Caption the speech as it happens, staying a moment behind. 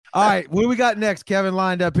All right, what do we got next, Kevin,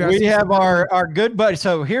 lined up here? We have our good buddy.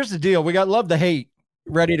 So here's the deal. We got Love the Hate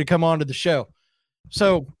ready to come on to the show.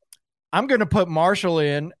 So I'm going to put Marshall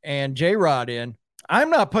in and J-Rod in. I'm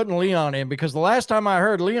not putting Leon in because the last time I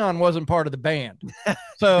heard, Leon wasn't part of the band.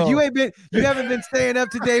 So you haven't been staying up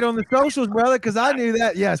to date on the socials, brother, because I knew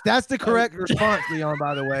that. Yes, that's the correct response, Leon,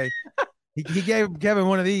 by the way. He gave Kevin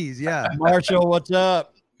one of these. Yeah. Marshall, what's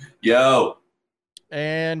up? Yo.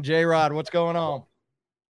 And J-Rod, what's going on?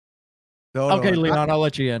 Okay, Leon, I'll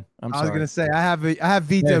let you in. I was going to say I have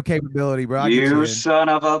veto capability, bro. You son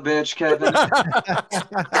of a bitch, Kevin.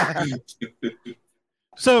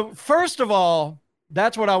 So first of all,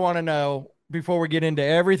 that's what I want to know before we get into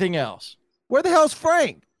everything else. Where the hell's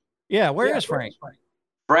Frank? Yeah, where is Frank?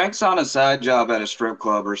 Frank's on a side job at a strip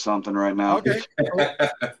club or something right now. Okay.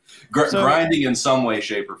 Grinding in some way,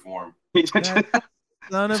 shape, or form.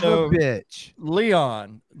 Son of a bitch.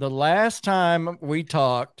 Leon, the last time we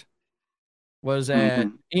talked was at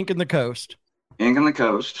Ink and the Coast. Ink and the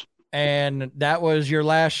Coast. And that was your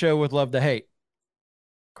last show with Love to Hate,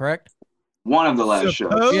 correct? One of the last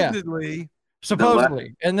shows. Yeah.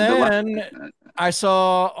 Supposedly. And then I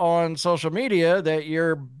saw on social media that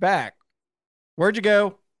you're back. Where'd you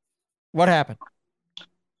go? What happened?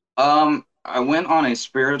 I went on a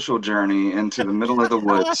spiritual journey into the middle of the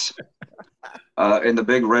woods, in the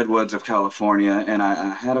big redwoods of California, and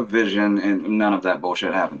I had a vision, and none of that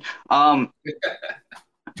bullshit happened. $20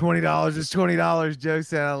 is $20. Joe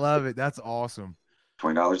said, "I love it. That's awesome."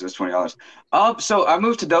 $20 is $20. So I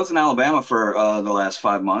moved to Dothan, Alabama for the last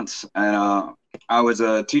 5 months, and I was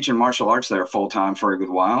teaching martial arts there full time for a good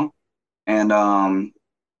while, and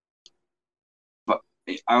but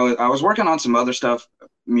I was working on some other stuff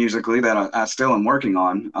musically that I still am working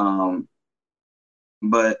on,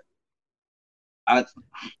 but I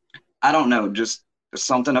don't know, just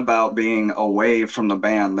something about being away from the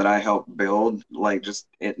band that I helped build, like just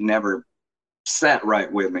it never sat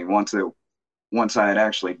right with me once I had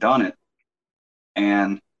actually done it.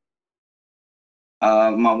 And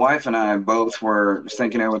my wife and I both were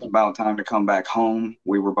thinking it was about time to come back home.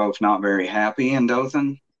 We were both not very happy in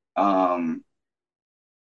Dothan.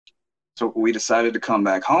 So we decided to come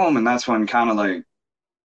back home, and that's when kind of like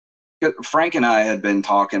Frank and I had been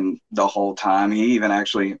talking the whole time. He even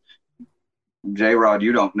actually, J-Rod,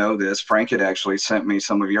 you don't know this, Frank had actually sent me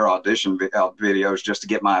some of your audition videos just to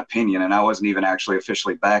get my opinion, and I wasn't even actually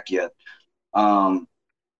officially back yet. And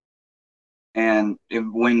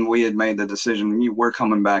when we had made the decision, we're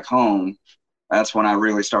coming back home, that's when I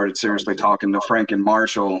really started seriously talking to Frank and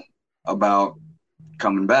Marshall about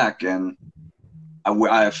coming back. And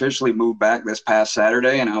I officially moved back this past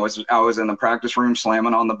Saturday, and I was in the practice room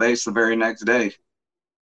slamming on the bass the very next day.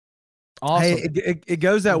 Awesome. Hey, it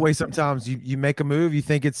goes that way sometimes. You make a move, you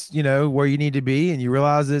think it's where you need to be, and you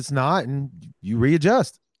realize it's not, and you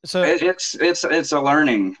readjust. So it's a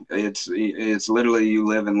learning. It's literally you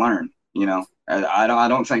live and learn. I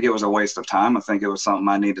don't think it was a waste of time. I think it was something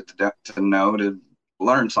I needed to know to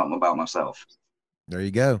learn something about myself. There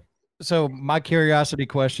you go. So my curiosity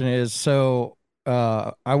question is,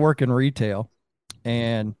 I work in retail,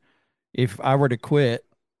 and if I were to quit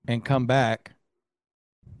and come back,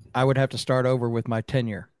 I would have to start over with my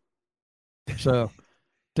tenure. So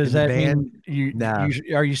does that mean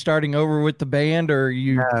are you starting over with the band, or are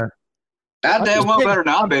you? That damn well better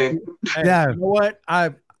not be. Yeah. You know what?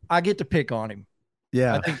 I get to pick on him.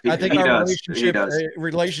 Yeah. I think our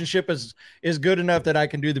relationship is good enough that I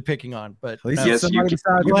can do the picking on. But at least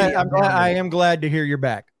I am glad to hear you're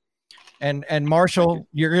back. And Marshall,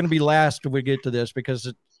 you're going to be last when we get to this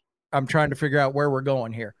because I'm trying to figure out where we're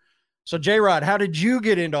going here. So J-Rod, how did you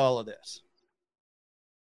get into all of this?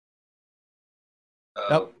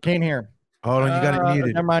 Oh, can't hear him. Hold on, you got it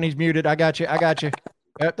muted. Never mind, he's muted. I got you.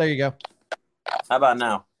 Yep, there you go. How about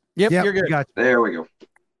now? Yep, you're good. There we go.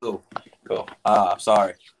 Cool.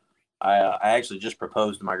 Sorry. I actually just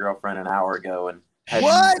proposed to my girlfriend an hour ago and had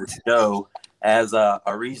to go as a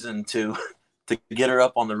reason to get her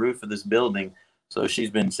up on the roof of this building. So she's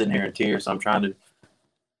been sitting here in tears. So I'm trying to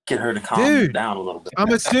get her to calm down a little bit.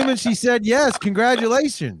 I'm assuming she said yes.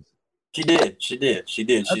 Congratulations. She did. She's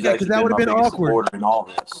because that would have been awkward in all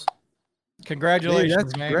this.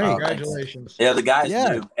 Congratulations, dude, man. Great. Congratulations. Yeah, the guys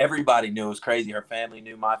knew. Everybody knew. It was crazy. Her family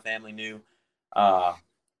knew. My family knew.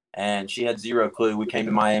 And she had zero clue. We came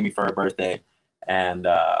to Miami for her birthday, and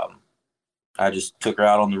I just took her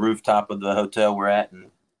out on the rooftop of the hotel we're at and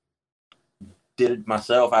did it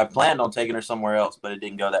myself. I planned on taking her somewhere else, but it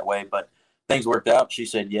didn't go that way. But things worked out. She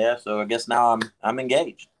said yeah, so I guess now I'm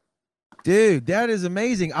engaged. Dude, that is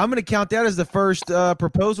amazing. I'm going to count that as the first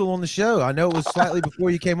proposal on the show. I know it was slightly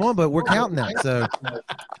before you came on, but we're counting that. So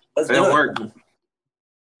Let's do It'll it. work.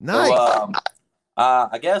 Nice. So,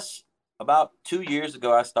 I guess about 2 years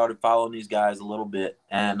ago, I started following these guys a little bit,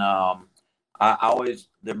 and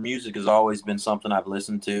their music has always been something I've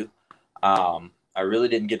listened to. I really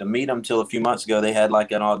didn't get to meet them till a few months ago. They had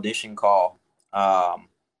like an audition call, and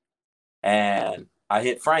I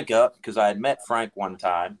hit Frank up because I had met Frank one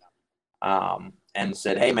time, and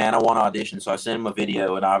said, "Hey man, I want to audition." So I sent him a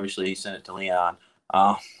video, and obviously he sent it to Leon.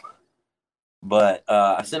 But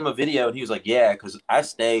I sent him a video, and he was like, "Yeah," because I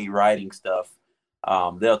stay writing stuff.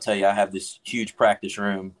 They'll tell you I have this huge practice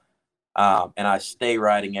room, and I stay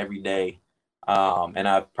writing every day. And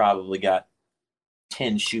I've probably got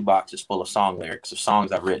 10 shoeboxes full of song lyrics of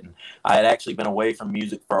songs I've written. I had actually been away from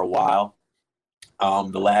music for a while.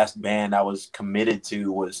 The last band I was committed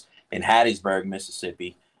to was in Hattiesburg,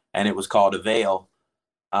 Mississippi, and it was called Avail.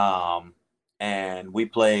 And we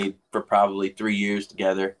played for probably 3 years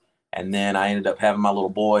together. And then I ended up having my little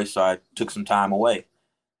boy, so I took some time away.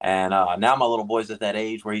 And now my little boy's at that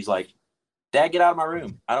age where he's like, "Dad, get out of my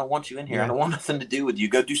room. I don't want you in here. Yeah. I don't want nothing to do with you.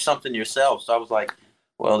 Go do something yourself." So I was like,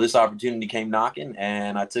 well, this opportunity came knocking,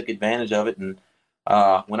 and I took advantage of it. And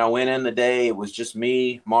when I went in the day, it was just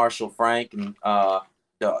me, Marshall, Frank, and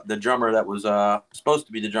the drummer that was supposed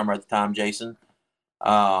to be the drummer at the time, Jason.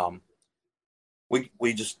 We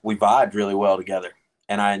vibed really well together,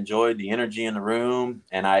 and I enjoyed the energy in the room.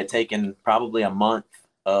 And I had taken probably a month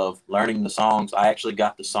of learning the songs. I actually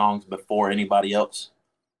got the songs before anybody else.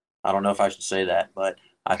 I don't know if I should say that, but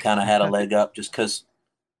I kind of had a leg up just because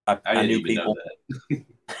I knew people.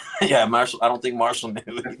 Yeah, Marshall. I don't think Marshall knew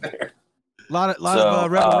either. A lot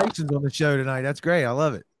of revelations on the show tonight. That's great. I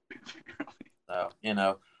love it. So,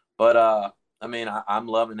 but I mean, I'm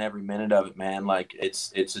loving every minute of it, man. Like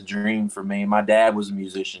it's a dream for me. My dad was a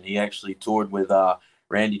musician. He actually toured with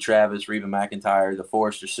Randy Travis, Reba McEntire, the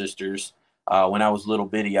Forrester Sisters. When I was little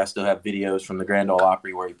bitty, I still have videos from the Grand Ole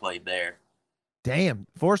Opry where he played there. Damn,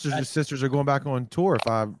 Forrester's sisters are going back on tour, if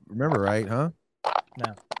I remember right, huh?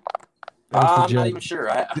 No. I'm not even sure.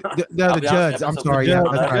 The Judds. I'm sorry. Yeah,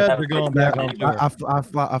 The Judds are going back on tour. I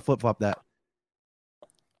flip-flopped that.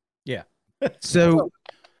 Yeah. So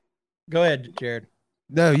go ahead, Jared.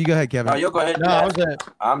 No, you go ahead, Kevin. No, you'll go ahead. No, I was at.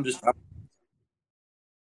 I'm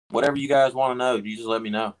whatever you guys want to know, you just let me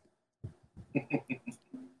know.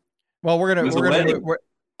 Well, we're gonna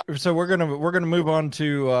move on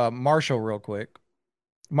to Marshall real quick.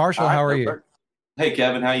 Marshall, how are you? Hey,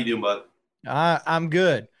 Kevin, how you doing, bud? I'm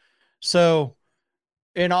good. So,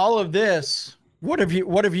 in all of this, what have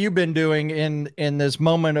you been doing in this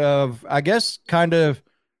moment of, I guess, kind of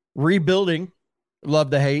rebuilding Love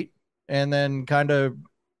to Hate, and then kind of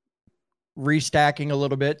restacking a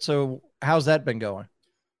little bit? So, how's that been going?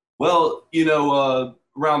 Well,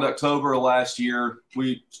 around October of last year,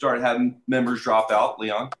 we started having members drop out.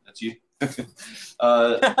 Leon, that's you.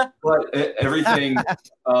 But everything,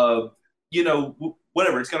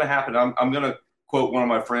 whatever, it's going to happen. I'm going to quote one of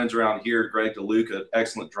my friends around here, Greg DeLuca,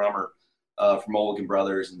 excellent drummer from Mulligan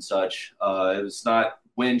Brothers and such. It was not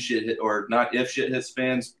when shit hit, or not if shit hits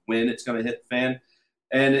fans, when it's going to hit the fan.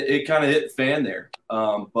 And it kind of hit the fan there.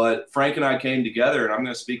 But Frank and I came together, and I'm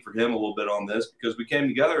going to speak for him a little bit on this, because we came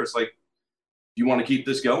together. It's like, you want to keep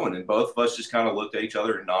this going? And both of us just kind of looked at each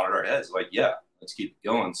other and nodded our heads like, yeah, let's keep it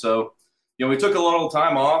going. So, we took a little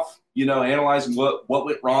time off, analyzing what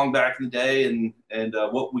went wrong back in the day, and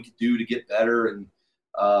what we could do to get better, and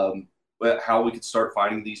how we could start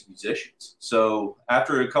finding these musicians. So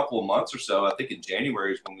after a couple of months or so, I think in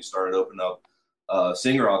January is when we started opening up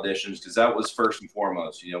singer auditions, because that was first and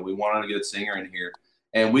foremost. We wanted to get a singer in here,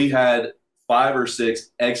 and we had 5 or 6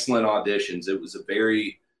 excellent auditions. It was a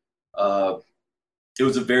very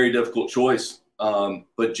difficult choice,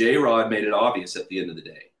 but J-Rod made it obvious at the end of the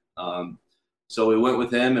day. So we went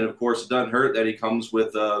with him, and of course it doesn't hurt that he comes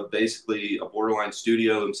with basically a borderline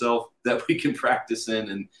studio himself that we can practice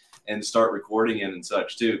in and start recording in and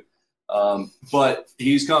such too. But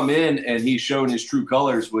he's come in and he's shown his true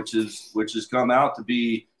colors, which has come out to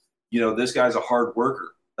be, this guy's a hard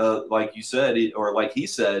worker. Like you said, like he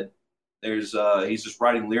said, he's just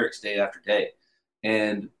writing lyrics day after day.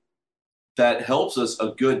 And that helps us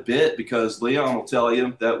a good bit, because Leon will tell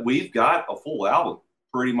you that we've got a full album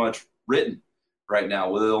pretty much written right now.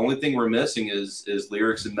 Well, the only thing we're missing is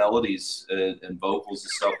lyrics and melodies and vocals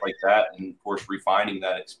and stuff like that, and of course refining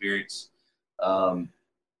that experience.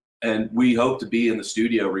 And we hope to be in the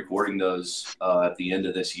studio recording those at the end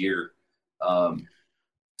of this year.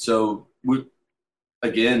 So we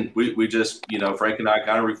just, Frank and I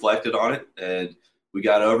kind of reflected on it, and we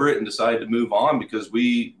got over it and decided to move on, because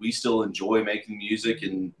we still enjoy making music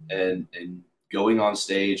and going on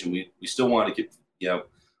stage, and we still want to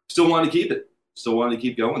still wanted to keep it. Still wanted to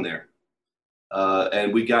keep going there.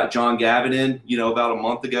 And we got John Gavin in, about a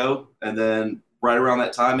month ago. And then right around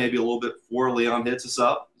that time, maybe a little bit before, Leon hits us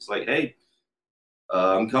up. It's like, hey,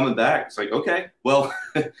 I'm coming back. It's like, okay, well,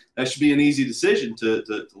 that should be an easy decision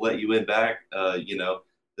to let you in back.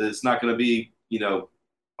 It's not going to be,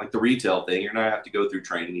 like the retail thing. You're not going to have to go through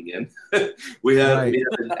training again. we had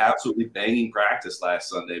an absolutely banging practice last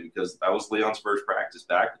Sunday because that was Leon's first practice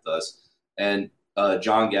back with us. And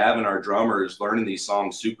John Gavin, our drummer, is learning these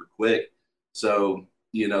songs super quick. So,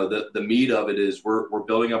 the meat of it is we're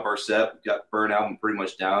building up our set. We've got Burn Album pretty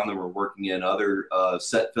much down, and we're working in other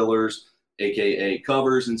set fillers, AKA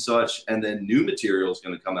covers and such. And then new material is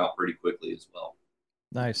going to come out pretty quickly as well.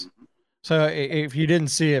 Nice. So if you didn't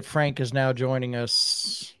see it, Frank is now joining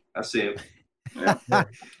us. I see him. Yeah.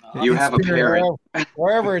 You have a parent.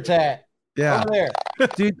 Wherever it's at. Yeah. Over there.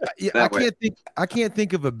 Dude, I can't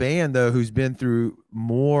think of a band though who's been through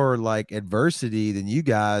more like adversity than you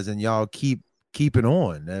guys, and y'all keep it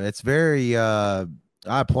on. And it's very I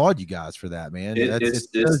applaud you guys for that, man. It's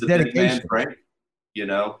the big man, Frank.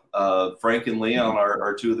 Frank and Leon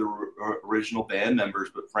are two of the original band members,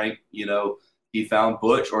 but Frank, he found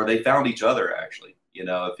Butch, or they found each other actually.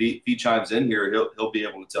 If he chimes in here, he'll be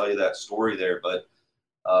able to tell you that story there. But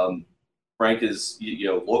Frank is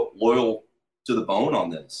loyal to the bone on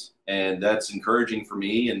this, and that's encouraging for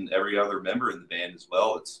me and every other member in the band as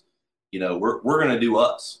well. It's we're going to do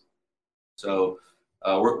us, so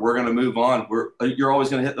we're going to move on. You're always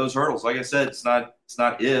going to hit those hurdles. Like I said, it's not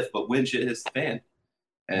if, but when shit hits the fan,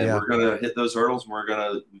 and we're going to hit those hurdles, and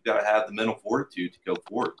we've got to have the mental fortitude to go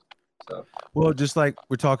forward. So. Well, just like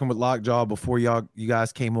we're talking with Lockjaw before you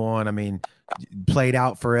guys came on, I mean, played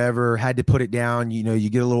out forever, had to put it down. You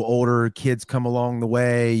get a little older, kids come along the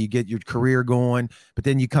way, you get your career going, but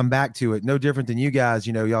then you come back to it. No different than you guys.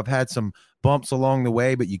 Y'all have had some bumps along the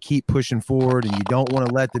way, but you keep pushing forward and you don't want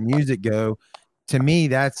to let the music go. To me,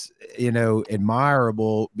 that's,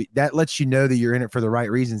 admirable. That lets you know that you're in it for the right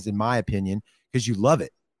reasons, in my opinion, because you love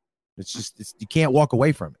it. You can't walk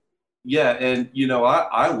away from it. Yeah, and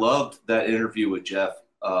I loved that interview with Jeff.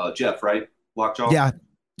 Jeff, right? Lockjaw?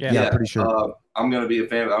 Yeah, pretty sure. I'm going to be a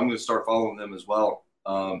fan. I'm going to start following them as well.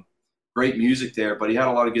 Great music there, but he had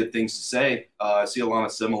a lot of good things to say. I see a lot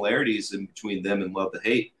of similarities in between them and Love to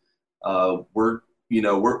Hate. We're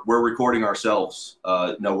recording ourselves.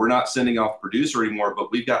 No, we're not sending off a producer anymore,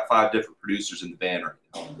 but we've got 5 different producers in the band right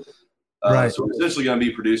now. Right. So we're essentially going to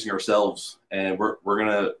be producing ourselves, and we're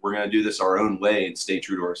gonna do this our own way and stay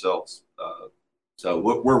true to ourselves. So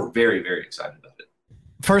we're very, very excited about it.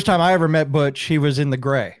 First time I ever met Butch, he was in the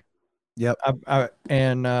Gray. Yep.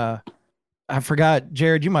 I forgot,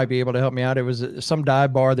 Jared, you might be able to help me out. It was some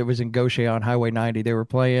dive bar that was in Gaucher on Highway 90. They were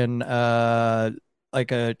playing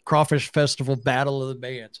like a crawfish festival battle of the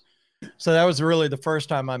bands. So that was really the first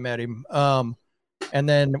time I met him. And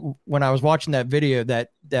then when I was watching that video,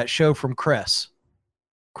 that show from Cress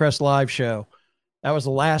live show, that was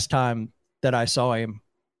the last time that I saw him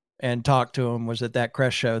and talked to him, was at that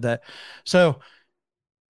Cress show. So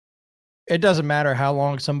it doesn't matter how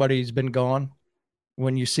long somebody's been gone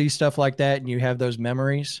when you see stuff like that and you have those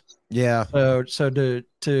memories. Yeah. So to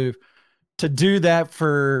do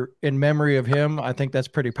that in memory of him, I think that's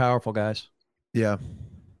pretty powerful, guys. Yeah.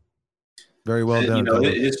 Very well done.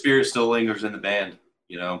 His spirit still lingers in the band.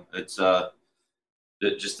 It's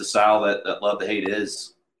just the style that Love to Hate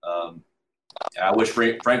is. I wish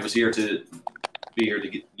Frank was here to be here to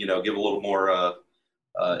give a little more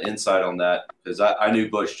insight on that, because I knew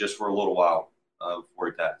Butch just for a little while before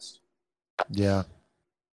he passed. Yeah,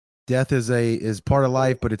 death is part of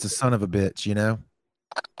life, but it's a son of a bitch,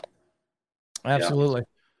 Absolutely.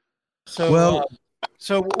 Yeah.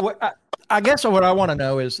 So I guess what I want to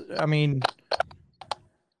know is,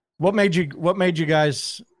 what made you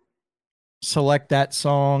guys select that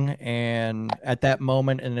song and at that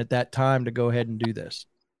moment and at that time to go ahead and do this?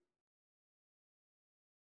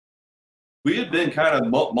 We had been kind of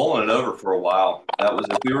mulling it over for a while. That was,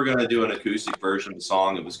 if we were going to do an acoustic version of the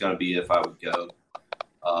song, it was going to be If I Would Go.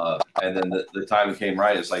 And then the time came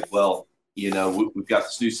right. It's like, well, we've got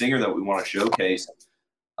this new singer that we want to showcase.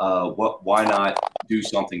 Why not do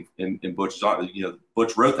something in Butch's song?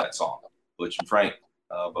 Butch wrote that song. Butch and Frank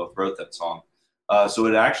both wrote that song. So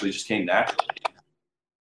it actually just came naturally.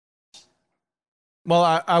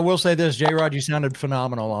 Well, I will say this, J-Rod, you sounded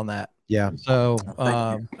phenomenal on that. Yeah. So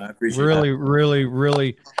I appreciate really,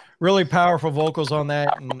 really powerful vocals on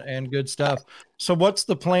that and good stuff. So what's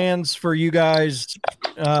the plans for you guys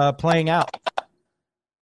playing out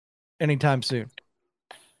anytime soon?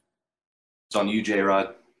 It's on you,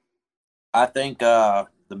 J-Rod. I think the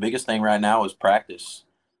biggest thing right now is practice.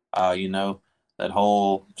 You know, that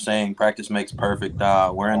whole saying, practice makes perfect.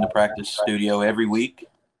 We're in the practice studio every week,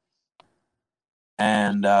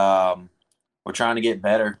 and we're trying to get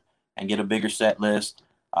better and get a bigger set list.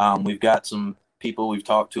 We've got some people we've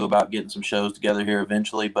talked to about getting some shows together here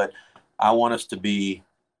eventually, but I want us to be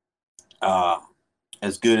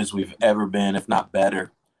as good as we've ever been, if not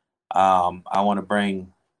better. I want to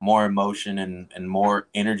bring more emotion and more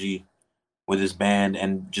energy with this band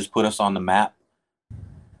and just put us on the map.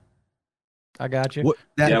 I got you. What,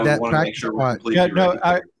 that Yeah, we that want to make practice sure we're spot. completely Yeah, no,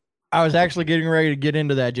 ready. I was actually getting ready to get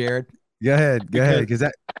into that, Jared. Go ahead, because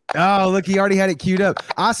that. Oh, look, he already had it queued up.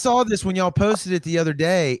 I saw this when y'all posted it the other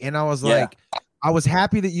day, and I was like, I was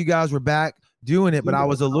happy that you guys were back doing it, but I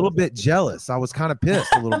was a little bit jealous. I was kind of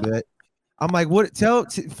pissed a little bit. I'm like, what?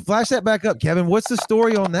 Flash that back up, Kevin. What's the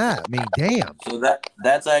story on that? I mean, damn. So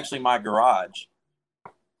that's actually my garage.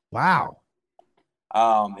 Wow.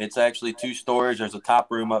 It's actually 2 stories. There's a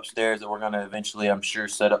top room upstairs that we're going to eventually, I'm sure,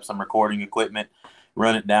 set up some recording equipment,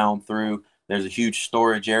 run it down through. There's a huge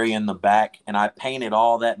storage area in the back, and I painted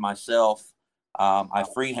all that myself. I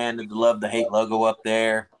freehanded the Love the Hate logo up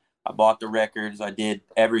there. I bought the records. I did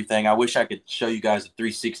everything. I wish I could show you guys a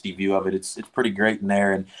 360 view of it. It's pretty great in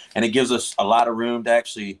there, and it gives us a lot of room to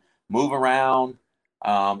actually move around.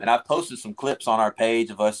 And I've posted some clips on our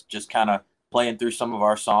page of us just kind of playing through some of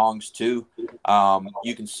our songs too.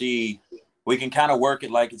 You can see we can kind of work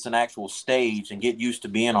it like it's an actual stage and get used to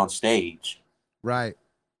being on stage. Right.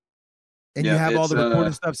 And Yeah, you have all it's, the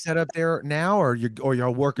recording stuff set up there now, or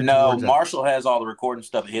you're working? No, towards that? Marshall has all the recording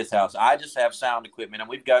stuff at his house. I just have sound equipment, and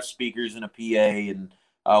we've got speakers and a PA, and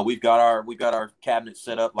we've got our cabinet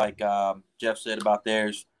set up like Jeff said about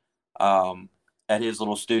theirs at his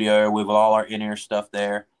little studio with all our in-ear stuff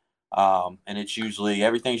there. And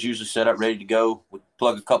everything's usually set up, ready to go. We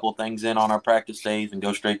plug a couple of things in on our practice days and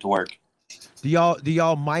go straight to work. Do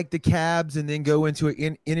y'all mic the cabs and then go into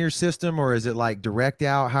an in-ear system, or is it like direct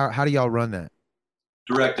out? How do y'all run that?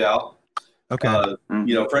 Direct out. Okay.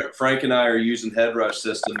 You know, Frank and I are using headrush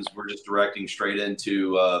systems. We're just directing straight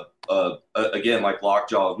into, again, like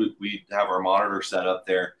Lockjaw. We have our monitor set up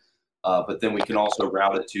there, but then we can also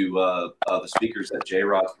route it to the speakers that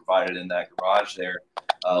J-Rod's provided in that garage there.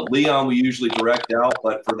 Leon, we usually direct out,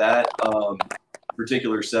 but for that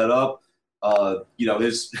particular setup, you know,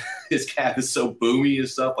 his cab is so boomy and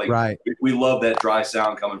stuff. Like, right. We love that dry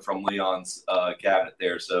sound coming from Leon's cabinet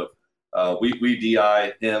there. So we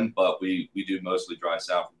DI him, but we do mostly dry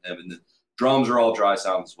sound from him, and the drums are all dry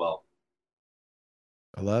sound as well.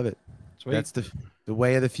 I love it. Sweet. That's the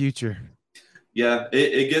way of the future. Yeah,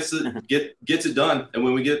 it gets it done. And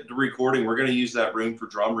when we get to recording, we're going to use that room for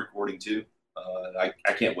drum recording too. I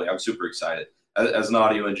can't wait. I'm super excited. As an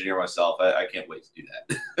audio engineer myself, I can't wait to do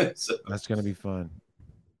that. So. That's going to be fun.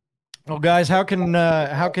 Well, guys, how can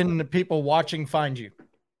the people watching find you?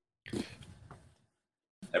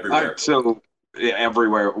 Everywhere. So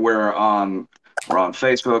everywhere. We're on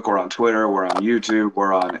Facebook, we're on Twitter, we're on YouTube,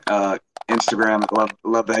 we're on Instagram at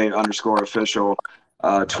love the hate _official.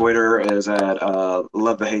 Twitter is at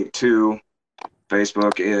love the hate 2.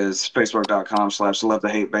 Facebook is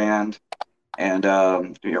facebook.com/lovethehateband. And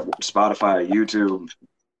Spotify, YouTube,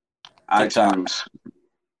 iTunes,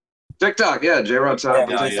 TikTok. Yeah, J-Rod set up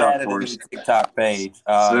a TikTok for us. TikTok page.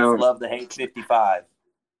 So, Love the Hate 55.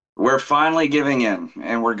 We're finally giving in,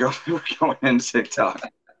 and we're going into TikTok.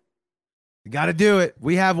 You got to do it.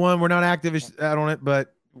 We have one. We're not active on it,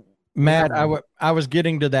 but Matt, I was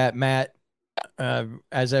getting to that, Matt.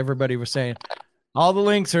 As everybody was saying, all the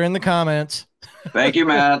links are in the comments. Thank you,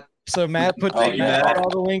 Matt. So Matt put all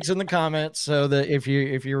the links in the comments, so that if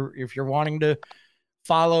you're wanting to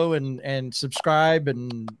follow and subscribe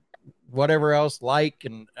and whatever else, like,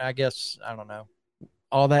 and I guess, I don't know,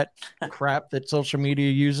 all that crap that social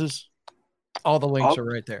media uses, all the links are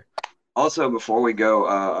right there. Also, before we go,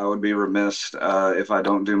 I would be remiss if I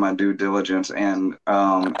don't do my due diligence. And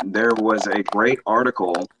there was a great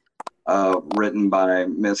article written by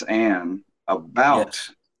Miss Ann about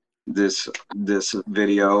this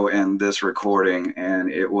video and this recording,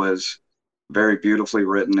 and it was very beautifully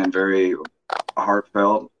written and very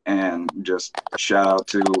heartfelt, and just shout out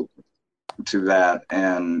to that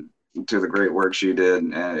and to the great work she did.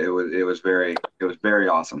 And it was very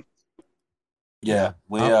awesome. Yeah,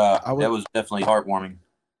 that was definitely heartwarming.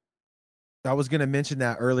 I was going to mention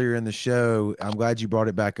that earlier in the show. I'm glad you brought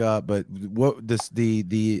it back up. But what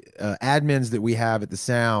the admins that we have at the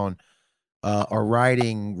Sound are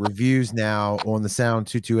writing reviews now on the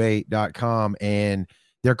sound228.com, and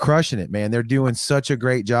they're crushing it, man. They're doing such a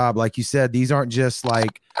great job. Like you said, these aren't just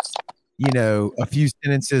like, a few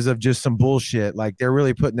sentences of just some bullshit. Like, they're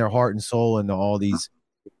really putting their heart and soul into all these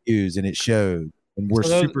reviews, and it showed. And we're So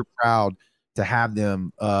those- super proud to have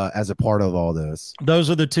them as a part of all this. Those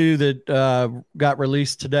are the two that got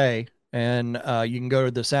released today. And you can go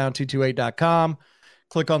to thesound228.com,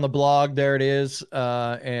 click on the blog. There it is.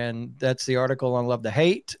 And that's the article on Love to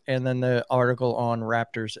Hate, and then the article on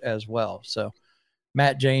Raptors as well. So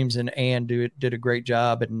Matt James and Ann did a great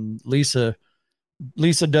job. And Lisa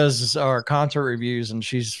does our concert reviews, and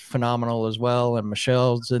she's phenomenal as well. And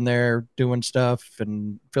Michelle's in there doing stuff,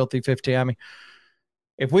 and Filthy 50. I mean,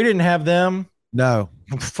 if we didn't have them, No,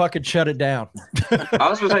 fucking shut it down. I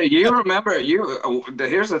was gonna say, you remember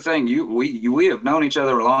here's the thing, we have known each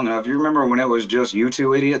other long enough. You remember when it was just you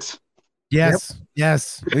two idiots? yes,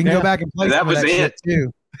 yes. We can go back and play That some of was that shit it.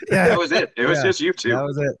 too. Yeah, That was it. It was Yeah. just you two.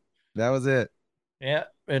 that was it. Yeah,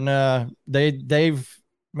 and they've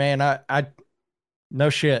man, I no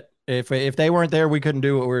shit. If they weren't there, we couldn't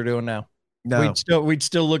do what we were doing now. No, We'd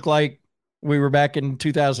still look like we were back in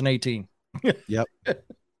 2018. Yep.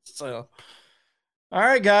 So, all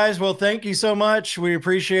right, guys. Well, thank you so much. We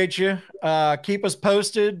appreciate you. Keep us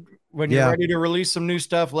posted when you're Yeah. ready to release some new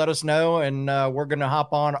stuff. Let us know, and we're gonna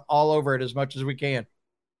hop on all over it as much as we can.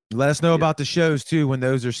 let us know about the shows too when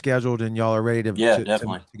those are scheduled and y'all are ready to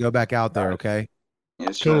definitely to go back out there. Okay.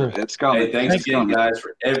 Yes, sure. Cool. It's coming. Hey, thanks It's again, coming. guys,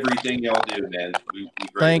 for everything y'all do, man. We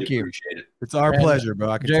greatly Thank you. appreciate it. It's our And pleasure, bro.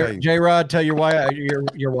 I can tell you. J Rod, tell your wife,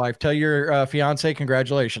 your wife, tell your fiance,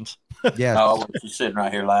 congratulations. Yes. oh she's sitting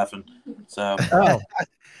right here laughing so Oh,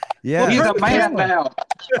 Yeah. He's a man now.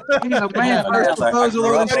 He's a man. First proposal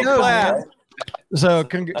on the show, man. so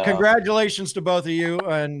congratulations to both of you,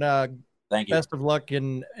 and thank you. best of luck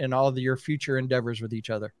in all of your future endeavors with each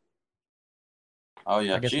other. Oh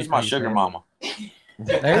yeah, I guess she's that's my how you sugar say it. mama.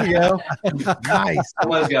 There you go. Nice.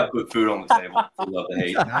 Someone's got to put food on the table. We love to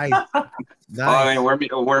hate. Nice. Oh, Nice. I mean,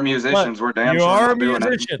 we're musicians. We're damn You sure are a not doing it.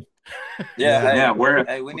 musician. Yeah, hey, Yeah, we're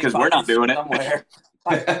hey, we need because we're not pockets doing it. somewhere.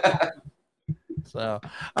 So,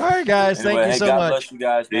 all right, guys. Anyway, Thank you hey, so God much. bless you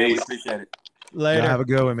guys, man. We Peace. appreciate it. Later. Have a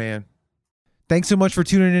good one, man. Thanks so much for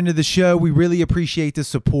tuning into the show. We really appreciate the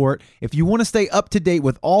support. If you want to stay up to date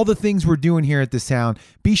with all the things we're doing here at The Sound,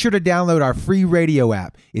 be sure to download our free radio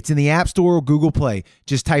app. It's in the App Store or Google Play.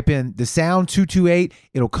 Just type in The Sound 228.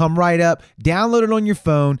 It'll come right up. Download it on your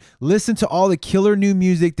phone. Listen to all the killer new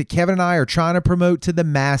music that Kevin and I are trying to promote to the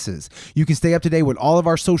masses. You can stay up to date with all of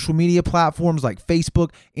our social media platforms like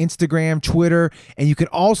Facebook, Instagram, Twitter, and you can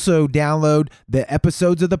also download the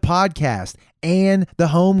episodes of the podcast and the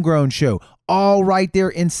Homegrown Show, all right there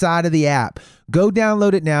inside of the app. Go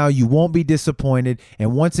download it now. You won't be disappointed.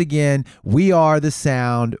 And once again, we are The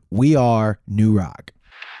Sound. We are New Rock.